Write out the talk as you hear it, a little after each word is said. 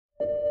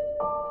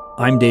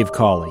I'm Dave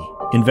Cawley,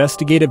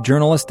 investigative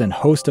journalist and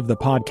host of the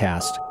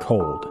podcast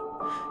Cold.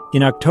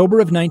 In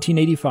October of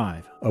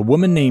 1985, a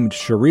woman named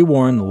Sheree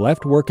Warren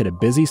left work at a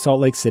busy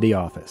Salt Lake City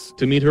office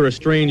to meet her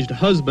estranged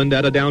husband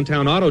at a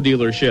downtown auto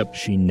dealership.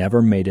 She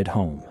never made it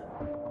home.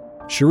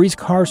 Sheree's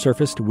car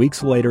surfaced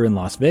weeks later in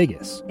Las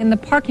Vegas. In the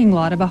parking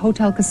lot of a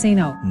hotel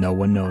casino. No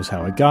one knows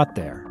how it got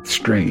there.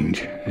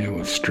 Strange. It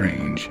was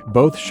strange.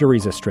 Both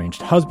Sheree's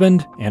estranged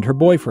husband and her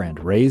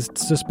boyfriend raised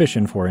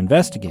suspicion for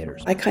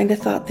investigators. I kind of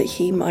thought that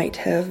he might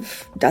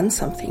have done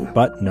something.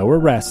 But no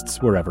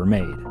arrests were ever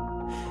made.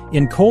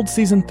 In Cold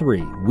Season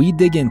 3, we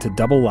dig into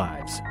double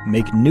lives,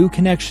 make new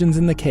connections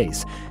in the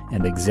case,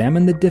 and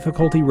examine the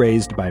difficulty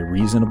raised by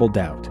reasonable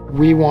doubt.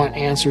 We want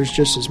answers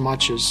just as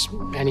much as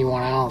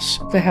anyone else.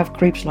 They have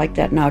creeps like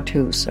that now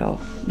too,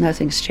 so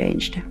nothing's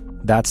changed.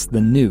 That's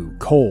the new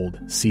Cold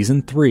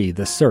Season 3,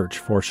 The Search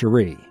for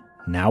Sheree,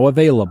 now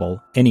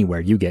available anywhere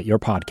you get your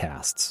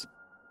podcasts.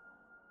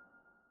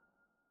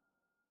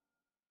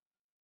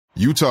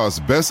 Utah's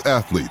best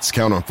athletes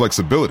count on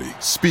flexibility,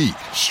 speed,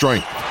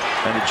 strength.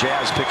 And the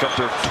Jazz pick up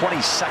their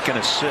 22nd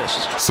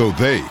assist. So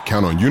they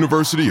count on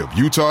University of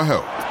Utah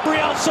Health.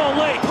 Real Salt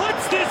Lake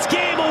puts this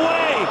game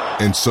away.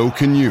 And so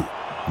can you.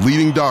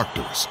 Leading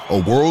doctors, a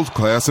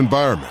world-class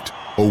environment,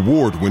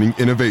 award-winning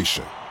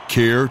innovation,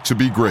 care to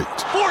be great.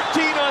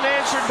 14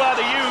 unanswered by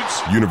the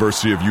Utes.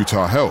 University of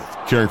Utah Health,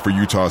 caring for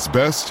Utah's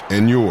best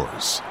and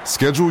yours.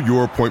 Schedule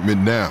your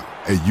appointment now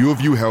at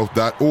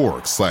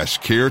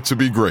uofuhealth.org/care to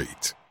be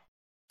great.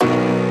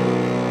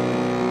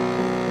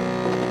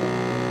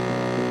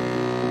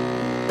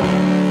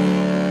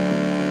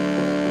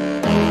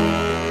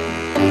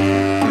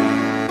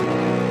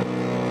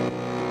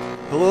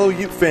 Hello,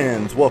 Ute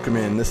fans. Welcome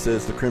in. This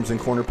is the Crimson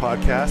Corner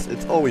podcast.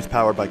 It's always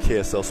powered by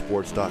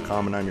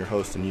KSLSports.com, and I'm your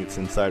host and Utes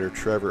insider,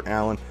 Trevor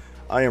Allen.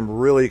 I am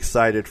really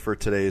excited for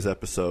today's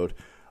episode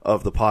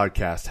of the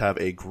podcast. Have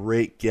a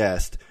great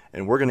guest,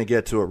 and we're going to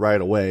get to it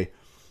right away.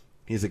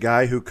 He's a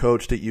guy who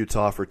coached at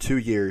Utah for 2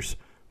 years,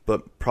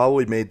 but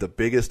probably made the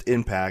biggest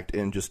impact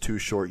in just 2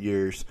 short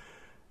years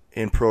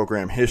in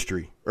program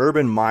history.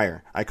 Urban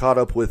Meyer. I caught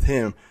up with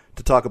him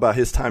to talk about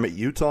his time at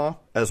Utah,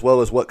 as well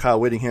as what Kyle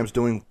Whittingham's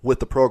doing with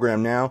the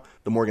program now,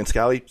 the Morgan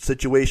Scalley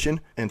situation,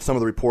 and some of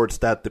the reports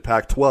that the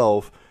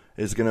Pac-12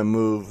 is going to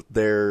move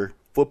their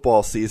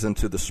football season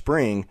to the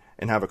spring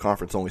and have a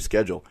conference-only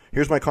schedule.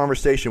 Here's my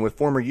conversation with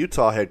former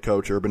Utah head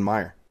coach Urban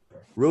Meyer.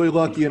 Really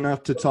lucky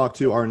enough to talk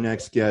to our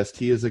next guest.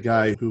 He is a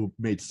guy who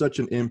made such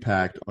an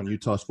impact on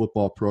Utah's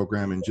football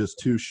program in just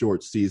 2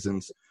 short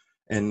seasons.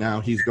 And now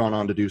he's gone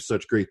on to do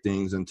such great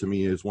things, and to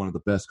me is one of the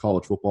best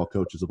college football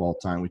coaches of all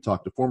time. We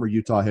talked to former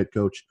Utah head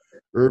coach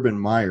Urban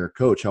Meyer.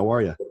 Coach, how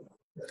are you?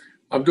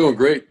 I'm doing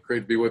great.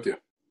 Great to be with you.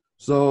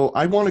 So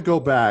I want to go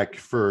back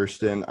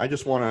first, and I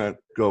just want to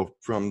go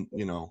from,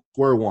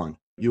 square one.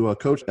 You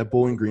coached at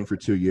Bowling Green for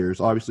 2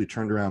 years, obviously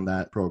turned around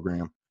that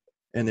program,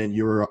 and then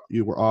you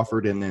were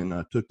offered and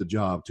then took the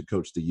job to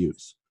coach the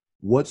Utes.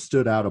 What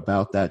stood out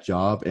about that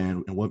job,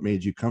 and what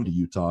made you come to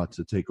Utah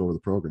to take over the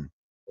program?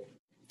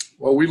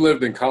 Well, we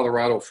lived in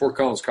Colorado, Fort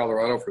Collins,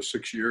 Colorado for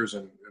 6 years,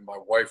 and my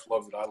wife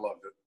loved it. I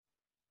loved it.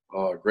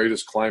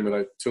 Greatest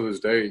climate to this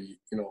day,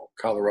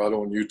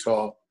 Colorado and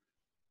Utah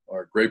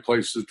are great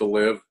places to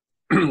live.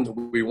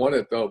 We won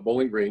at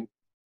Bowling Green,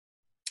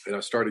 and I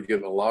started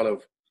getting a lot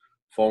of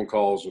phone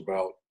calls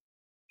about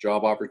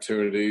job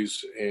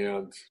opportunities,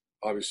 and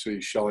obviously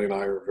Shelly and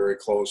I are very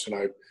close, and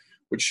I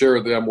would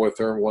share them with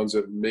her, ones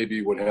that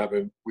maybe we would have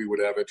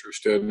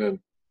interest in,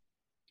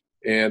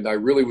 and I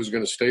really was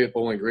going to stay at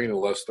Bowling Green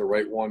unless the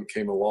right one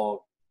came along.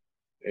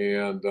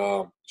 And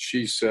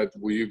she said,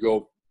 will you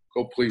go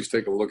please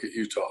take a look at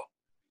Utah?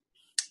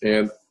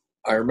 And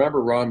I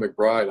remember Ron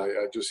McBride.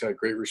 I just had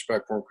great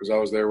respect for him because I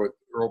was there with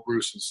Earl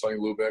Bruce and Sonny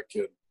Lubick.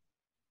 And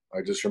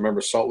I just remember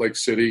Salt Lake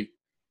City.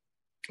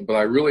 But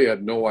I really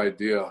had no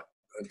idea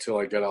until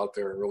I got out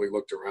there and really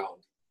looked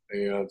around.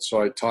 And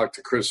so I talked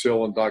to Chris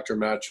Hill and Dr.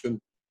 Matchin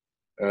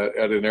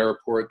at an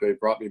airport. They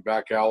brought me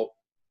back out.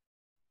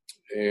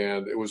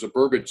 And it was a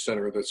Burbage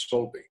Center that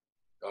sold me.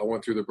 I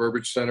went through the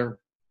Burbage Center,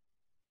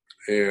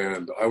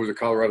 and I was at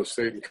Colorado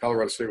State, and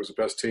Colorado State was the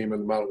best team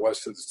in the Mountain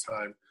West at the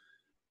time.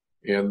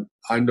 And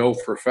I know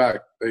for a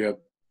fact they had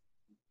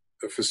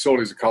the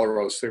facilities at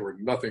Colorado State were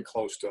nothing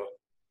close to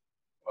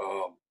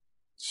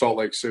Salt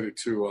Lake City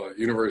to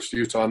University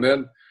of Utah. And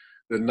then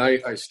the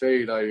night I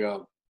stayed, I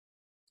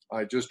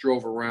just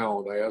drove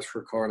around. I asked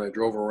for a car, and I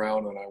drove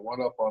around, and I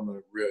went up on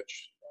the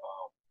ridge.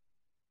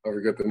 I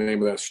forget the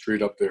name of that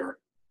street up there.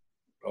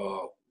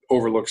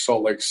 Overlooks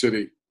Salt Lake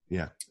City.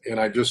 Yeah. And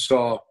I just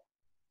saw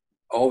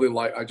all the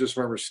light. I just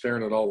remember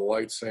staring at all the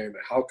lights saying,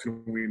 how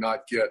can we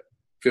not get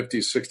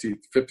 50, 60,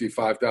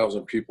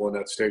 55,000 people in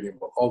that stadium?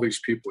 But all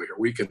these people here,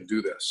 we can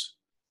do this.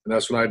 And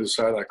that's when I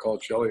decided, I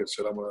called Shelly and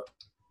said, I think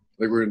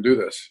we're going to do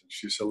this.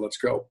 She said, let's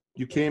go.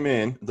 You came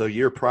in the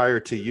year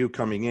prior to you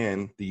coming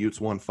in, the Utes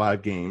won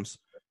 5 games.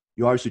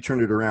 You obviously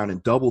turned it around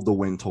and doubled the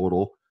win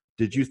total.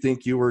 Did you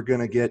think you were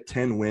going to get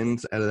 10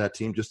 wins out of that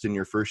team just in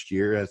your first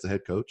year as the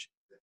head coach?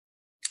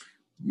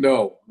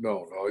 No.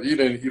 You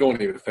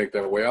don't even think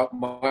that way. I've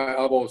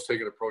always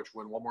taken an approach: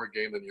 win one more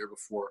game than the year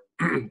before.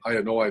 I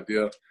had no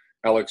idea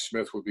Alex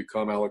Smith would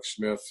become Alex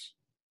Smith.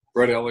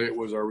 Brett Elliott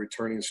was our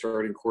returning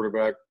starting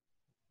quarterback.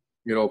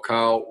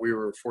 Kyle, we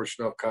were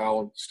fortunate enough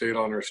Kyle stayed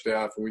on our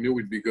staff, and we knew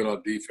we'd be good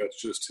on defense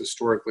just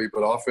historically,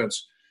 but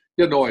offense,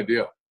 he had no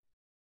idea.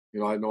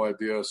 I had no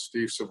idea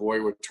Steve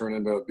Savoy would turn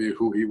into be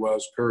who he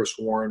was. Paris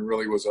Warren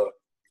really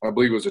I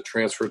believe was a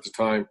transfer at the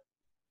time.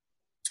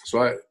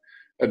 So I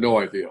had no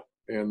idea.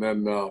 And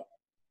then,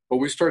 but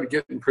we started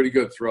getting pretty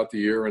good throughout the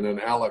year, and then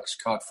Alex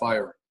caught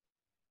fire.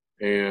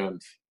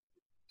 And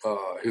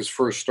his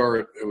first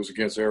start, it was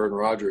against Aaron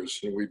Rodgers,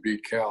 and we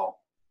beat Cal.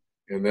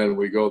 And then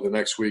we go the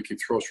next week, he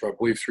throws for, I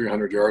believe,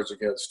 300 yards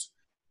against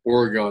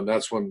Oregon.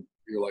 That's when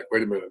you're like,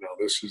 wait a minute now,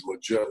 this is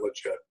legit.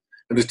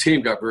 And the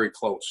team got very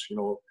close.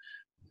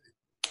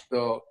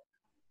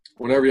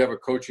 Whenever you have a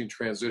coaching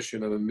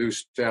transition and a new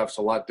staff's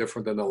a lot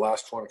different than the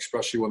last one,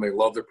 especially when they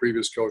love their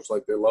previous coach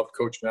like they love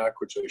Coach Mack,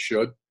 which they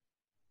should.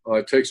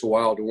 It takes a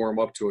while to warm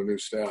up to a new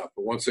staff.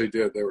 But once they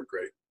did, they were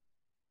great.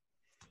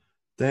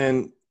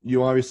 Then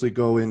you obviously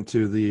go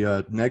into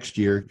the next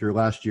year, your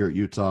last year at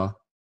Utah,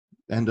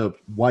 end up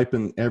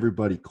wiping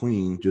everybody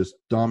clean, just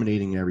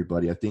dominating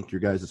everybody. I think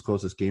your guys'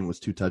 closest game was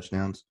 2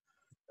 touchdowns.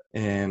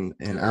 And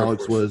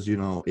Alex was, a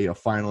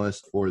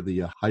finalist for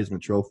the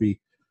Heisman Trophy.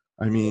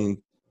 I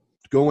mean,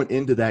 going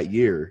into that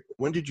year,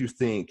 when did you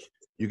think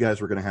you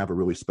guys were going to have a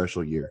really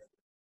special year?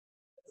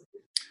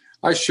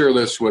 I share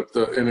this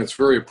and it's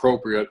very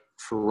appropriate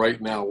for right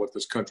now what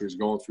this country is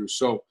going through.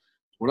 So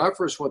when I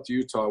first went to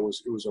Utah,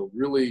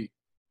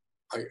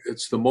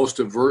 it's the most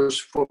diverse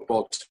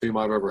football team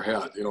I've ever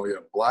had. You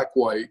have black,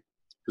 white,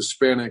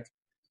 Hispanic,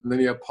 and then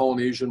you have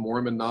Polynesian,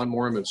 Mormon,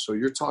 non-Mormon. So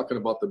you're talking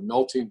about the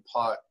melting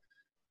pot.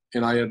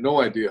 And I had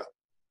no idea.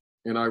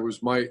 And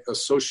my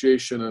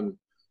association, and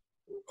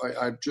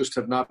I just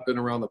have not been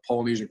around the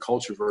Polynesian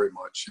culture very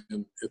much.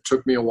 And it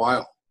took me a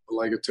while.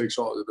 Like it takes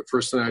all. The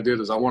first thing I did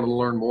is I wanted to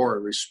learn more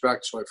and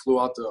respect. So I flew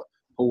out to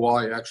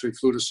Hawaii, actually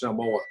flew to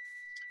Samoa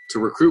to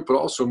recruit, but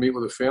also meet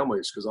with the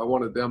families because I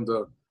wanted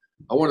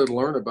to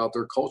learn about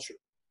their culture.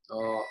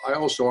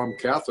 I'm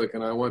Catholic,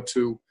 and I went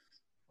to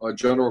a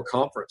general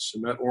conference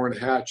and met Orrin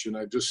Hatch, and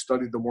I just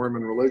studied the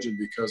Mormon religion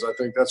because I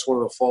think that's one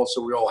of the faults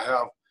that we all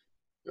have.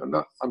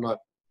 I'm not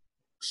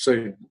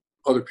saying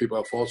other people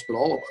have faults, but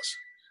all of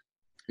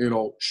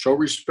us. Show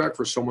respect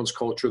for someone's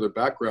culture, their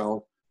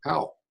background.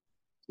 How?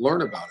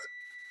 Learn about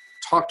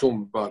it. Talk to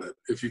them about it.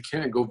 If you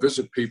can, go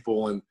visit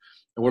people. And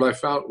what I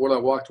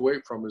walked away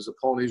from is the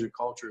Polynesian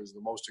culture is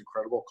the most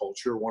incredible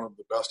culture, one of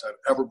the best I've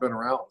ever been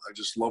around. I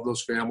just love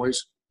those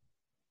families.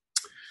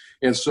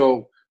 And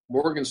so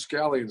Morgan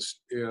Scally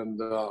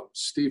and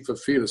Steve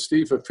Fafita.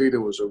 Steve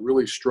Fafita was a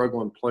really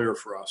struggling player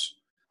for us,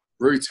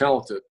 very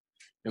talented.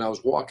 And I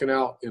was walking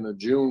out in a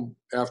June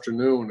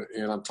afternoon,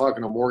 and I'm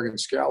talking to Morgan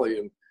Scally,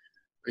 and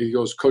he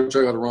goes, "Coach,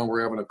 I got it wrong.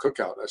 We're having a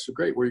cookout." I said,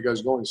 "Great. Where are you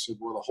guys going?" He said,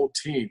 "Well, the whole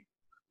team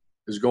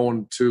is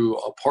going to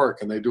a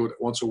park, and they do it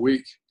once a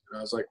week." And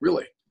I was like,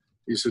 "Really?"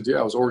 He said,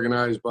 "Yeah, it was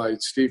organized by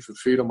Steve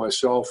Fafita,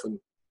 myself." And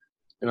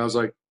I was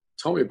like,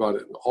 "Tell me about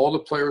it." And all the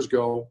players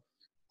go.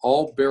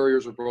 All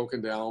barriers are broken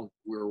down.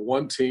 We're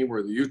one team.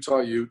 We're the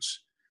Utah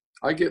Utes.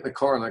 I get in the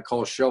car, and I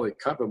call Shelly,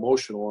 kind of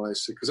emotional, and I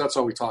said, because that's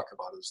all we talk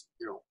about is,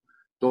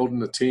 building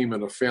the team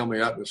in a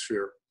family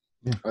atmosphere.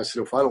 Yeah. I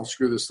said, if I don't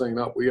screw this thing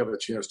up, we have a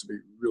chance to be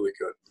really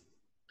good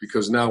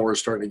because now we're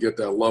starting to get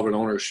that love and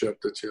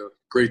ownership that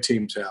great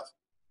teams have.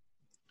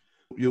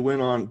 You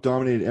went on,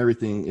 dominated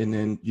everything, and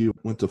then you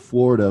went to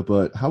Florida.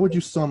 But how would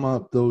you sum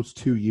up those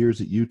 2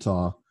 years at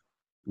Utah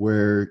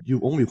where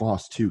you only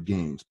lost 2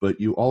 games, but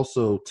you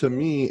also, to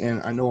me,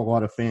 and I know a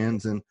lot of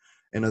fans and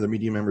other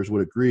media members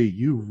would agree,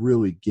 you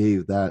really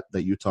gave that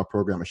Utah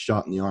program a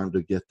shot in the arm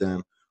to get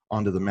them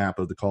onto the map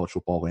of the college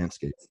football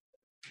landscape?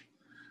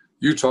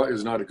 Utah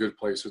is not a good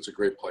place. It's a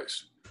great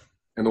place.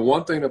 And the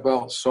one thing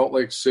about Salt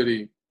Lake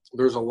City,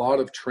 there's a lot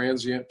of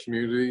transient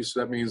communities.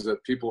 That means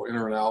that people in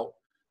and out.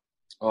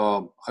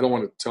 I don't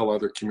want to tell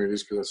other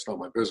communities because that's not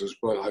my business,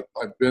 but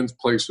I've been to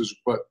places.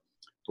 But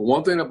the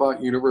one thing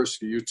about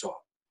University of Utah,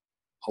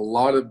 a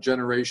lot of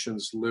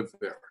generations live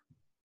there.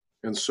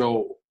 And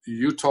so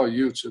Utah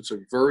Utes, it's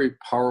a very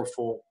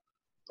powerful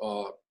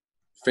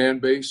fan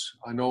base.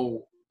 I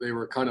know they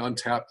were kind of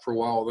untapped for a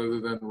while other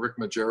than Rick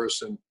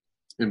Majerus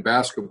in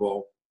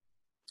basketball.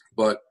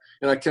 And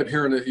I kept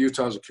hearing that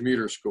Utah is a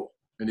commuter school,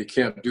 and you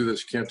can't do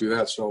this, you can't do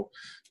that. So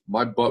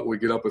my butt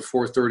would get up at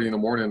 4:30 in the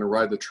morning and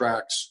ride the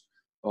tracks.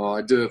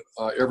 I did it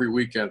every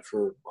weekend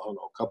for, a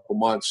couple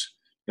months.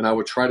 And I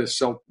would try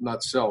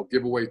to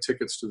give away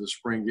tickets to the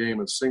spring game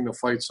and sing the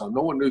fight song.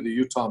 No one knew the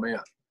Utah Man,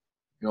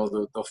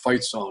 the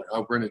fight song.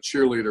 I'll bring a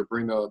cheerleader,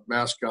 bring a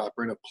mascot,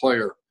 bring a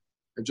player,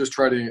 and just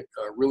try to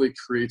really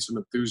create some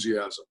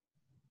enthusiasm.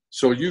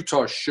 So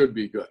Utah should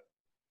be good.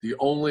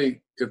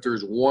 If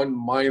there's one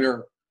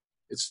minor,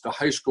 it's the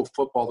high school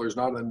football. There's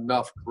not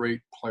enough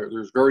great players.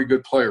 There's very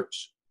good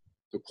players.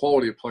 The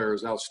quality of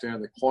players is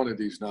outstanding. The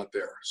quantity is not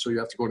there. So you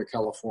have to go to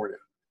California.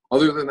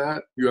 Other than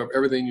that, you have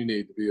everything you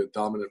need to be a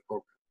dominant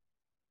program.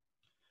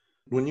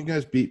 when you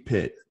guys beat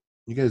Pitt,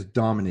 you guys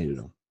dominated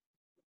them.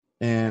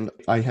 And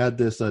I had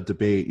this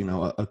debate,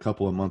 a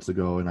couple of months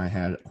ago, and I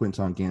had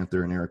Quinton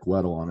Ganther and Eric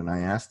Weddle on, and I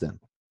asked them,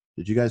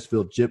 did you guys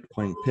feel gypped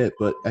playing Pitt?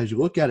 But as you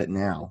look at it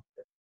now,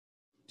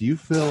 do you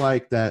feel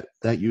like that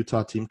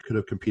Utah team could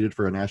have competed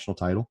for a national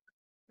title?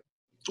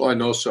 Oh, I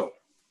know so.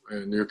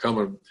 And you're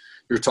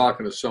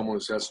talking to someone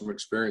who's had some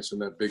experience in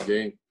that big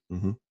game.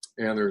 Mm-hmm.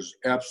 And there's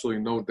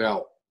absolutely no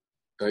doubt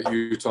that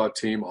Utah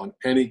team on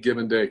any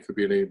given day could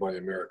beat anybody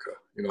in America.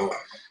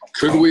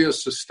 Could we have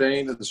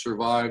sustained and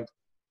survived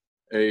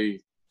a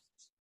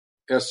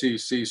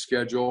SEC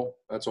schedule?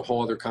 That's a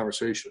whole other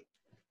conversation.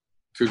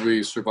 Could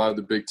we survive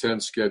the Big Ten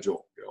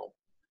schedule?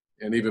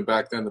 And even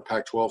back then the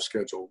Pac-12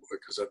 schedule,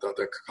 because I thought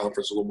that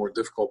conference was a little more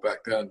difficult back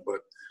then. But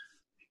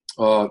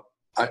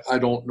I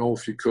don't know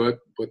if you could.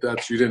 But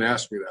you didn't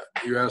ask me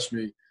that. You asked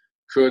me,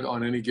 could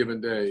on any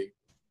given day,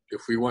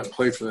 if we went and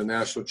played for the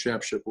national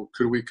championship,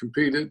 could we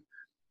competed?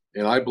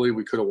 And I believe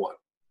we could have won.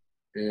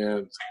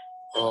 And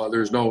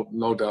there's no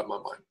doubt in my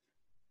mind.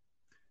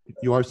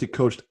 You obviously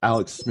coached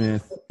Alex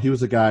Smith. He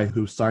was a guy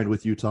who signed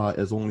with Utah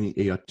as only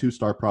a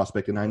 2-star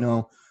prospect. And I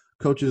know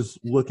coaches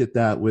look at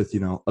that with,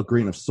 a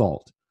grain of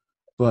salt.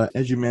 But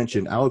as you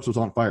mentioned, Alex was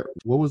on fire.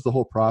 What was the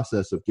whole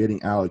process of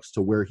getting Alex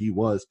to where he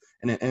was?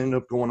 And it ended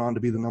up going on to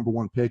be the number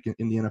 1 pick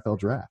in the NFL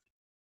draft.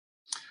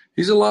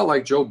 He's a lot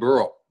like Joe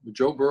Burrow.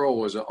 Joe Burrow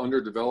was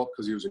underdeveloped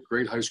because he was a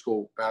great high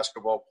school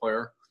basketball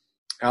player.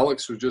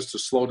 Alex was just a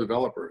slow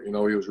developer. He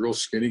was a real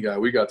skinny guy.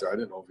 We got there. I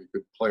didn't know if he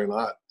could play or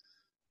not.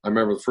 I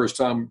remember the first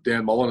time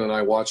Dan Mullen and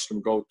I watched him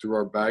go through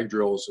our bag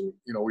drills, and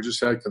we just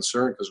had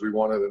concern because we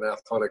wanted an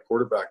athletic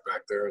quarterback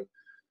back there.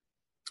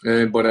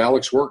 But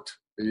Alex worked.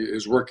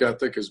 His work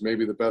ethic is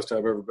maybe the best I've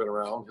ever been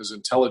around. His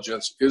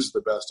intelligence is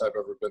the best I've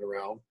ever been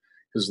around.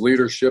 His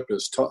leadership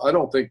is tough. I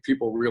don't think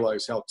people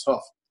realize how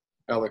tough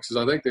Alex is.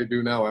 I think they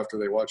do now after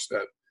they watch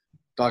that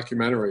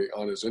documentary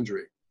on his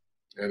injury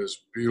and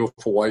his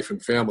beautiful wife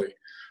and family.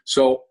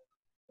 So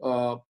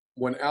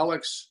when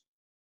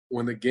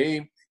the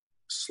game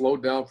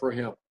slowed down for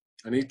him,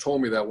 and he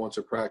told me that once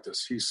at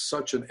practice, he's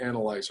such an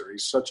analyzer,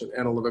 he's such an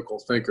analytical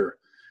thinker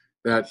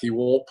that he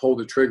won't pull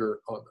the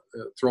trigger on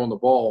throwing the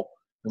ball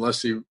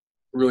unless he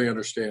really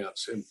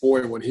understands. And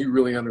boy, when he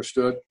really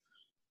understood,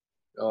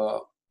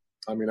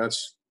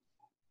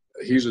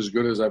 he's as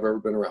good as I've ever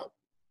been around.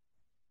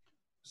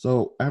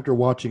 So after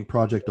watching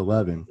Project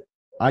 11,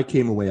 I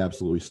came away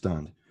absolutely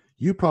stunned.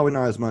 You probably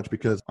not as much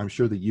because I'm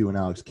sure that you and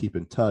Alex keep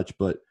in touch,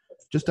 but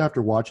just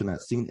after watching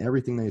that, seeing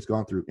everything that he's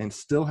gone through and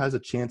still has a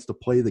chance to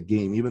play the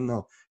game, even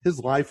though his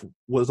life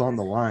was on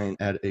the line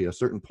at a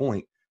certain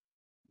point.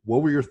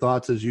 What were your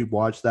thoughts as you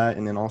watched that,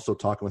 and then also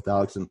talking with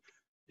Alex and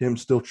him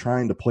still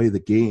trying to play the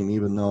game,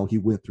 even though he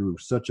went through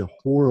such a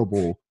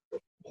horrible,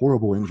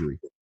 horrible injury?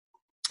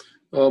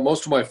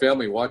 Most of my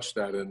family watched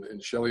that,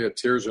 and Shelly had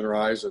tears in her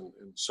eyes, and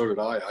so did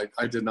I.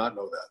 I did not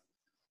know that.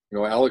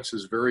 Alex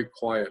is very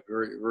quiet,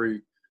 very,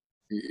 very.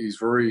 He's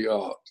very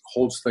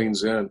holds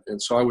things in,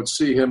 and so I would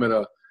see him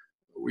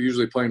we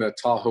usually playing a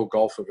Tahoe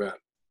golf event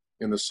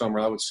in the summer.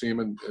 I would see him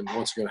and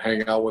once again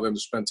hang out with him,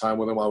 spend time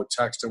with him. I would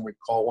text him, we'd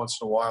call once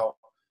in a while,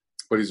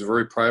 but he's a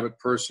very private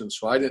person,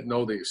 so I didn't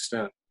know the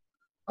extent.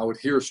 I would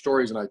hear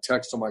stories and I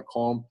text him, I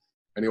call him,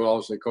 and he would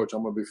always say, "Coach,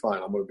 I'm going to be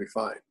fine. I'm going to be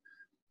fine."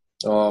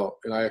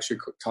 And I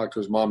actually talked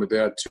to his mom and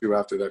dad too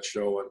after that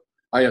show, and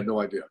I had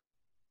no idea,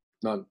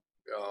 none.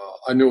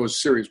 I knew it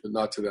was serious, but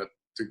not to that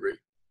degree.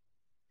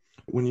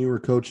 When you were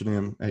coaching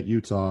him at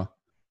Utah,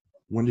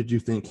 when did you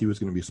think he was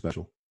going to be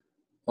special?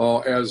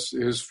 As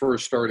his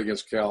first start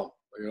against Cal,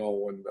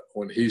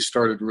 when he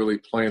started really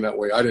playing that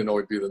way, I didn't know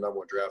he'd be the number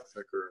 1 draft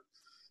pick.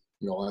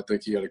 I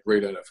think he had a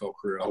great NFL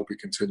career. I hope he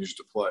continues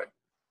to play.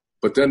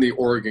 But then the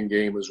Oregon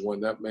game is when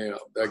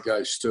that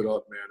guy stood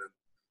up, man.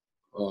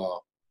 And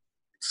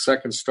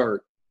second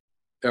start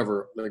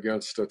ever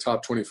against a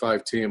top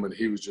 25 team, and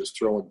he was just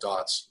throwing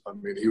dots. I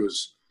mean, he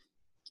was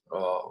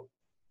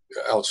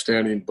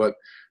outstanding. But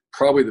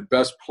probably the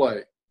best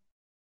play,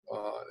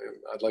 and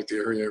I'd like to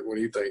hear what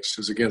he thinks,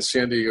 is against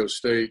San Diego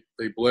State.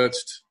 They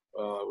blitzed.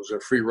 It was a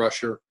free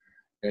rusher,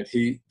 and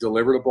he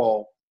delivered a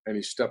ball, and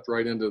he stepped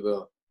right into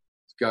the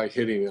guy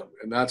hitting him.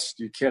 And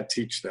you can't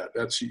teach that.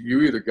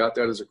 You either got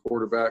that as a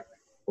quarterback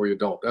or you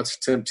don't. That's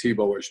Tim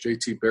Tebow-ish,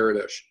 JT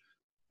Barrett-ish.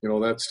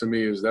 That's to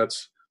me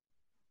that's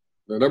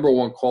the number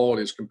 1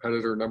 quality is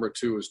competitor. Number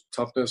 2 is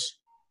toughness,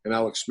 and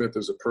Alex Smith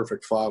is a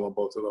perfect 5 on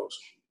both of those.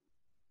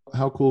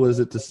 How cool is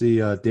it to see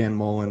Dan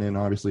Mullen and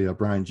obviously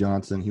Brian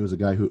Johnson? He was a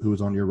guy who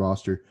was on your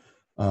roster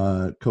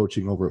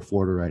coaching over at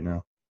Florida right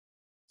now.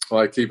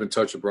 Well, I keep in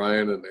touch with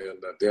Brian, and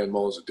Dan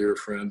Mullen's a dear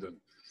friend, and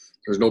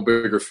there's no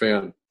bigger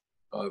fan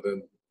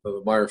than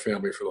the Meyer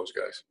family for those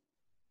guys.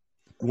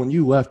 When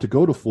you left to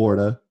go to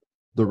Florida,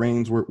 the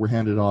reins were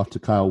handed off to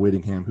Kyle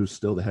Whittingham, who's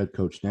still the head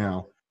coach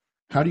now.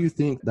 How do you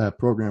think that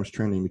program's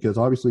trending? Because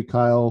obviously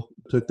Kyle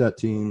took that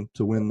team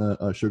to win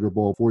the Sugar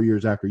Bowl 4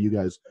 years after you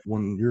guys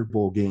won your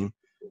bowl game.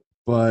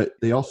 But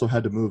they also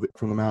had to move it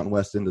from the Mountain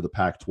West into the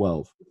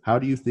Pac-12. How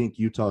do you think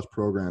Utah's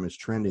program is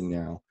trending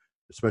now,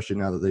 especially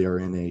now that they are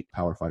in a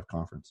Power 5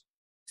 conference?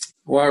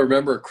 Well, I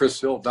remember Chris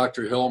Hill,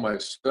 Dr. Hill, and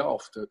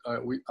myself, that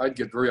I'd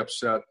get very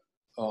upset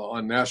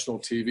on national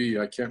TV.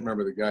 I can't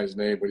remember the guy's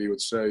name, but he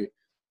would say,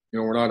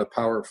 we're not a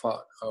Power 5.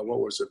 What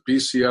was it,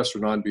 BCS or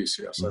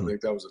non-BCS? I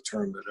think that was a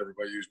term that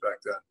everybody used back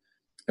then.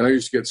 And I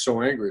used to get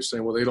so angry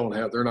saying, well,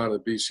 they're not a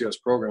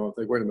BCS program. I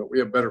think, wait a minute, we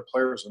have better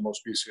players than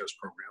most BCS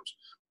programs.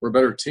 We're a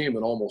better team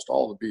than almost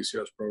all the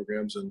BCS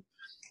programs. And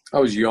I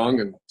was young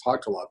and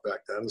talked a lot back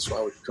then. So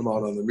I would come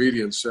out on the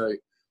media and say,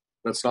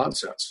 that's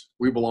nonsense.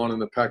 We belong in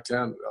the Pac-10.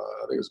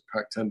 I think it was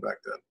Pac-10 back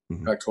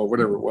then, Pac-12,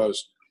 whatever it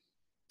was.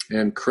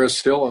 And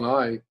Chris Hill and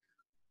I,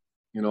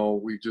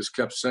 we just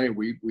kept saying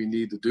we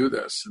need to do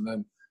this. And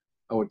then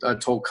I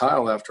told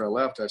Kyle after I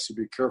left, I said,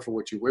 be careful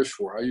what you wish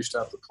for. I used to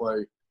have to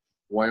play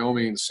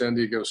Wyoming, San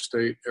Diego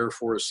State, Air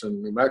Force,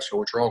 and New Mexico,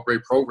 which are all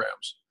great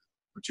programs.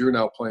 But you're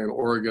now playing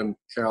Oregon,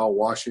 Cal,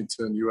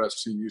 Washington,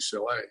 USC,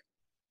 UCLA.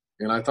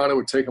 And I thought it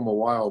would take him a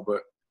while,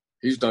 but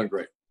he's done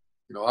great.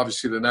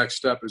 Obviously the next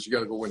step is you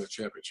got to go win a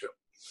championship.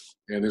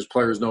 And his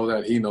players know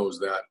that. He knows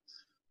that.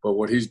 But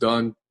what he's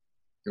done,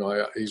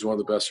 he's one of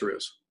the best there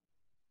is.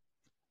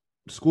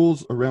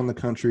 Schools around the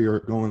country are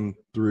going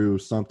through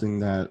something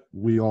that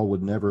we all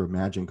would never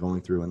imagine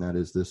going through, and that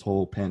is this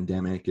whole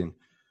pandemic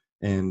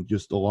and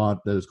just a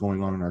lot that is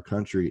going on in our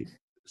country.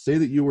 Say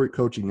that you were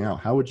coaching now,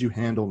 how would you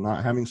handle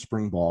not having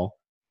spring ball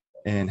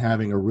and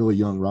having a really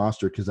young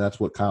roster, because that's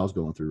what Kyle's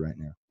going through right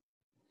now?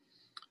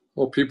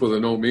 Well, people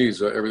that know me,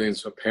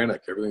 everything's a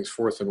panic. Everything's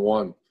 4th and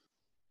 1.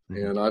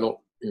 And I don't,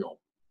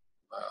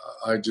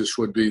 I just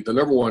would be – the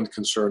number one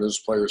concern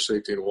is player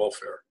safety and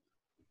welfare.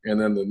 And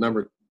then the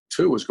number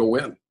 2 is go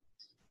win.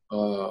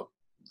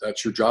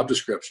 That's your job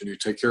description. You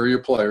take care of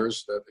your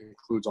players. That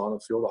includes on the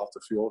field, off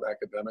the field,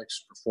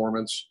 academics,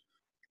 performance,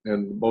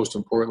 and most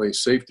importantly,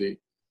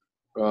 safety.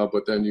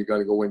 But then you got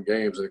to go win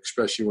games, and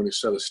especially when you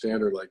set a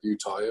standard like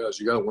Utah is,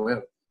 you got to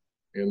win.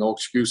 And no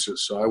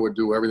excuses. So I would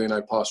do everything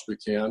I possibly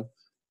can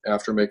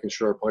after making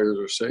sure our players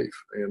are safe.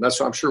 And that's,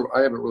 I'm sure,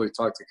 I haven't really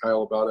talked to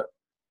Kyle about it.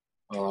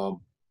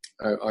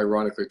 I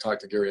ironically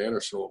talked to Gary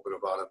Anderson a little bit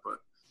about it,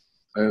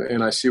 but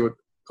and I see what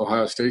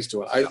Ohio State's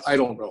doing. I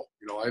don't know.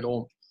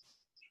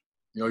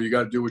 You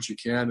got to do what you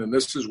can. And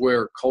this is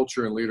where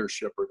culture and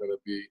leadership are going to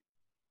be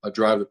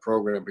drive the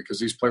program, because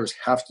these players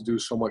have to do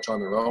so much on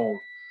their own.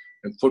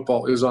 And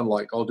football is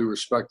unlike, all due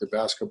respect to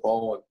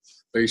basketball and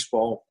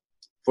baseball.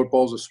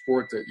 Football is a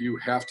sport that you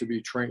have to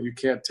be trained. You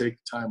can't take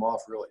time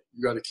off, really.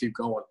 You got to keep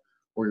going,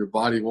 or your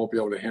body won't be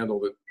able to handle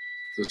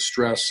the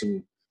stress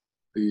and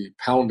the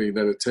pounding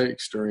that it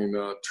takes during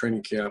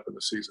training camp and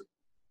the season.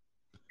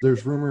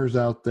 There's rumors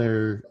out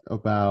there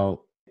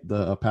about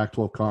the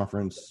Pac-12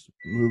 conference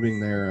moving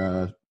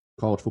their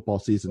college football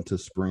season to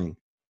spring.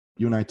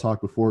 You and I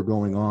talked before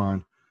going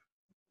on.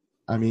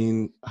 I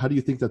mean, how do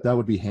you think that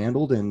would be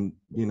handled? And,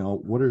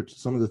 what are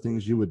some of the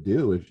things you would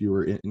do if you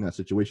were in that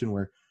situation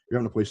where you're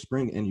having to play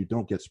spring and you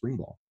don't get spring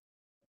ball?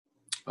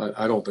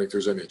 I don't think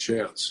there's any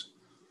chance.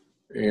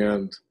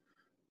 And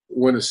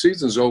when the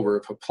season's over,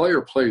 if a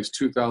player plays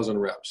 2,000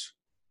 reps,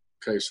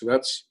 okay, so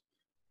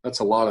that's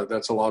a lot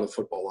of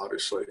football,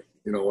 obviously.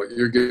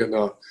 You're getting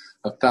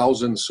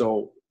 1,000.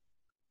 So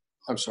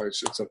I'm sorry,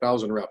 it's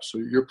 1,000 reps. So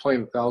you're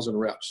playing 1,000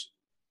 reps.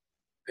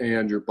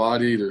 And your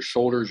body, your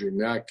shoulders, your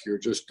neck, you're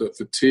just the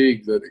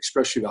fatigue, that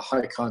especially the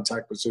high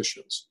contact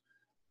positions.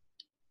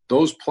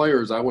 Those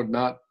players, I would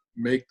not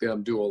make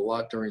them do a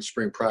lot during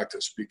spring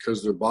practice,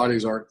 because their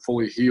bodies aren't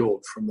fully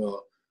healed from the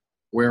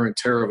wear and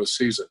tear of a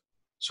season.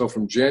 So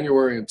from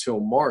January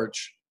until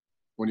March,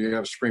 when you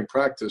have spring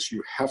practice,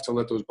 you have to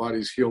let those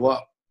bodies heal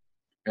up.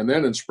 And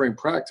then in spring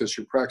practice,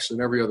 you're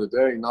practicing every other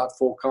day, not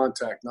full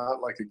contact,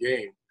 not like a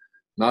game,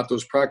 not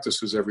those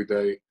practices every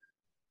day.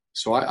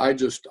 So I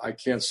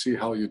can't see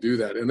how you do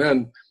that. And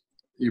then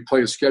you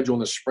play a schedule in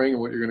the spring, and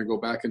what you're going to go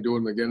back and do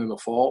them again in the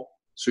fall.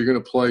 So you're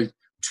going to play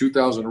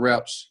 2,000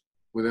 reps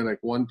within like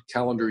one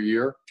calendar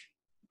year.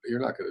 You're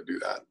not going to do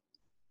that.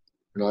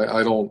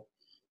 I don't.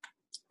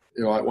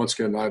 Once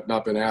again, I've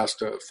not been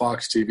asked.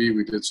 Fox TV,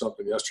 we did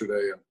something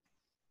yesterday,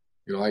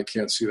 and I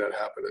can't see that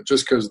happening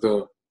just because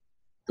the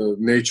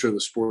nature of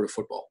the sport of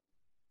football.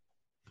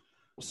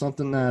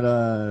 Something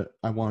that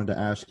I wanted to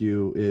ask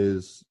you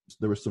is,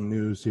 there was some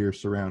news here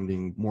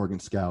surrounding Morgan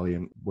Scalley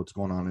and what's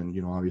going on. And,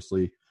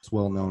 obviously it's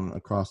well known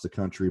across the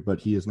country, but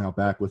he is now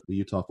back with the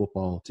Utah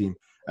football team.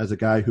 As a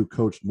guy who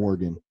coached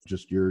Morgan,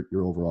 just your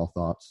overall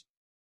thoughts.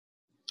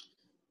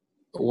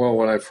 Well,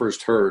 when I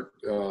first heard,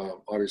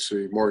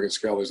 obviously Morgan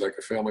Scalley is like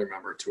a family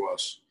member to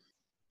us.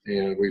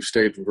 And we've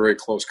stayed in very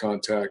close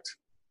contact.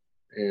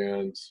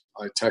 And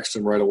I texted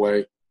him right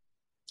away,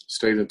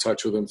 stayed in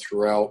touch with him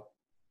throughout.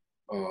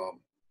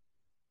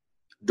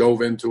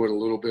 Dove into it a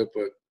little bit,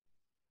 but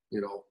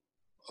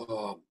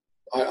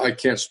I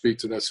can't speak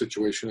to that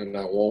situation, and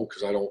I won't,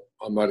 because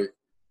I'm not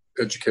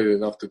educated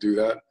enough to do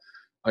that.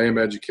 I am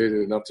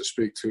educated enough to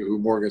speak to who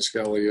Morgan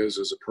Scalley is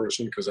as a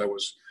person, because I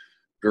was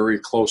very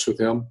close with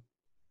him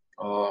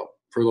for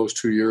those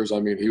 2 years. I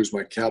mean, he was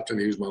my captain,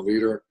 he was my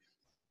leader.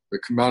 The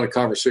amount of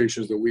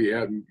conversations that we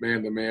had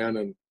man to man,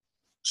 and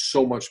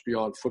so much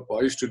beyond football.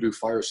 I used to do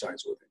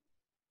firesides with him.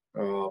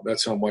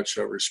 That's how much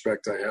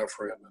respect I have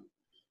for him.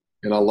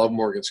 And I love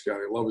Morgan Scott.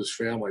 I love his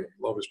family,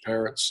 love his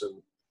parents.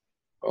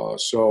 And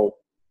so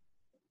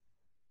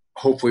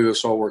hopefully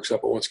this all works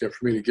out. But once again,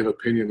 for me to give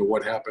opinion to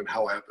what happened,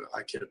 how it happened,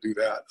 I can't do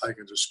that. I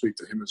can just speak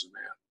to him as a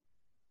man.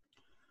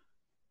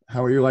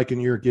 How are you liking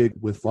your gig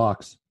with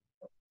Fox?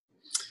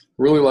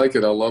 Really like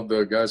it. I love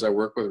the guys I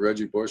work with,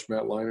 Reggie Bush,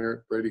 Matt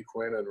Leinart, Brady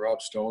Quinn, and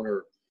Rob Stone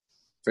are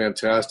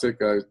fantastic.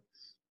 I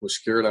was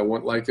scared I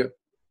wouldn't like it,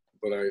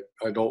 but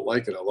I don't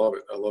like it. I love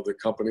it. I love the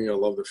company. I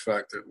love the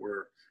fact that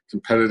we're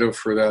competitive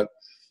for that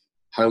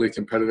highly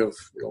competitive,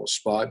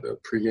 spot, the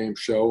pregame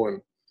show,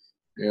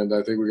 and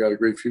I think we got a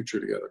great future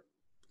together.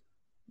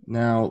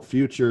 Now,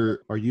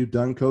 future, are you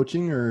done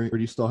coaching, or do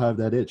you still have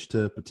that itch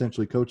to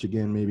potentially coach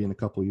again, maybe in a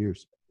couple of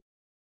years?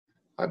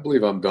 I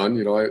believe I'm done.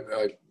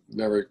 I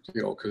never,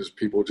 because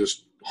people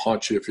just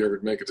haunt you if you ever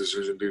make a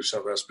decision to do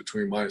something. That's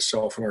between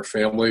myself and our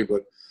family.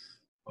 But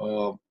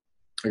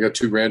I got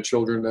 2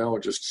 grandchildren now. I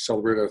just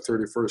celebrated our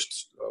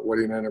 31st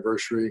wedding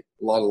anniversary.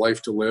 A lot of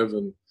life to live,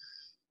 and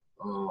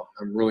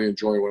I'm really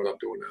enjoying what I'm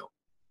doing now.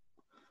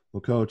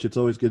 Well, Coach, it's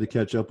always good to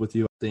catch up with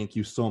you. Thank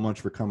you so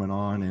much for coming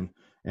on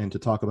and to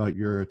talk about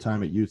your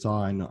time at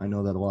Utah. I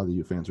know that a lot of the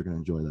Ute fans are going to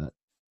enjoy that.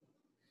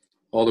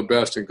 All the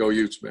best, and go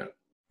Utes, man.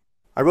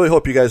 I really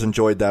hope you guys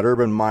enjoyed that.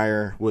 Urban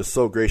Meyer was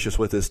so gracious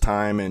with his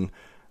time, and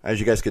as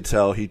you guys could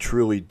tell, he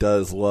truly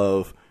does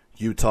love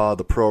Utah,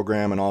 the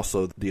program, and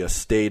also the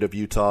state of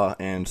Utah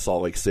and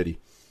Salt Lake City.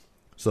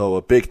 So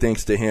a big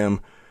thanks to him,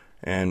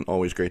 and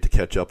always great to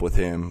catch up with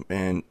him.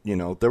 And,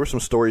 there were some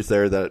stories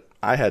there that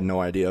I had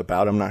no idea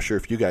about. I'm not sure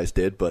if you guys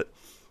did, but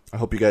I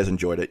hope you guys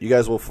enjoyed it. You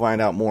guys will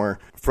find out more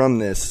from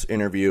this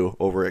interview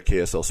over at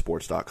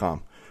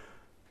KSLSports.com.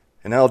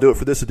 And that'll do it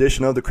for this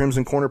edition of the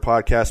Crimson Corner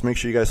podcast. Make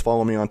sure you guys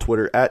follow me on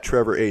Twitter at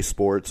Trevor A.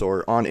 Sports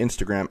or on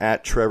Instagram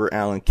at Trevor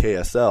Allen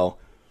KSL.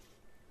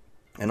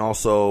 And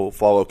also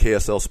follow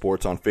KSL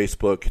Sports on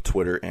Facebook,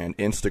 Twitter, and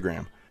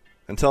Instagram.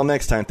 Until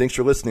next time, thanks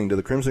for listening to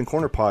the Crimson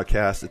Corner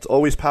podcast. It's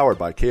always powered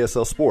by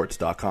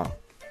KSLSports.com.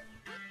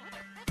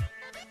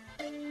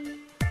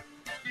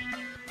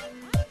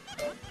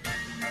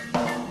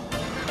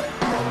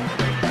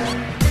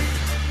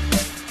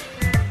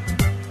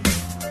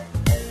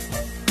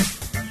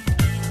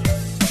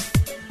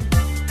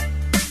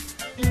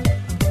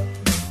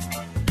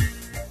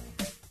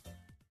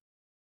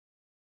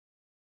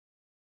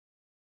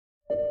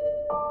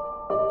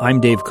 I'm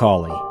Dave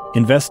Cawley,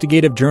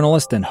 investigative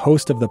journalist and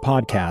host of the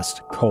podcast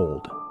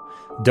Cold.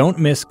 Don't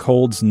miss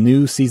Cold's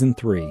new Season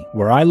 3,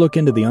 where I look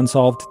into the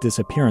unsolved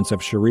disappearance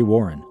of Sheree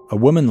Warren, a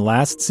woman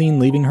last seen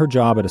leaving her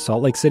job at a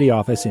Salt Lake City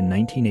office in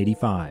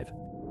 1985.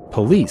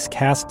 Police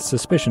cast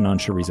suspicion on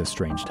Sheree's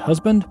estranged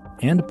husband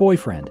and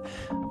boyfriend,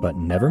 but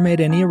never made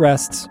any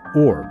arrests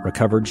or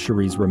recovered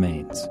Sheree's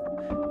remains.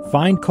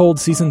 Find Cold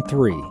Season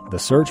 3, The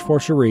Search for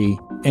Sheree,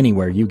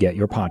 anywhere you get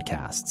your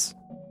podcasts.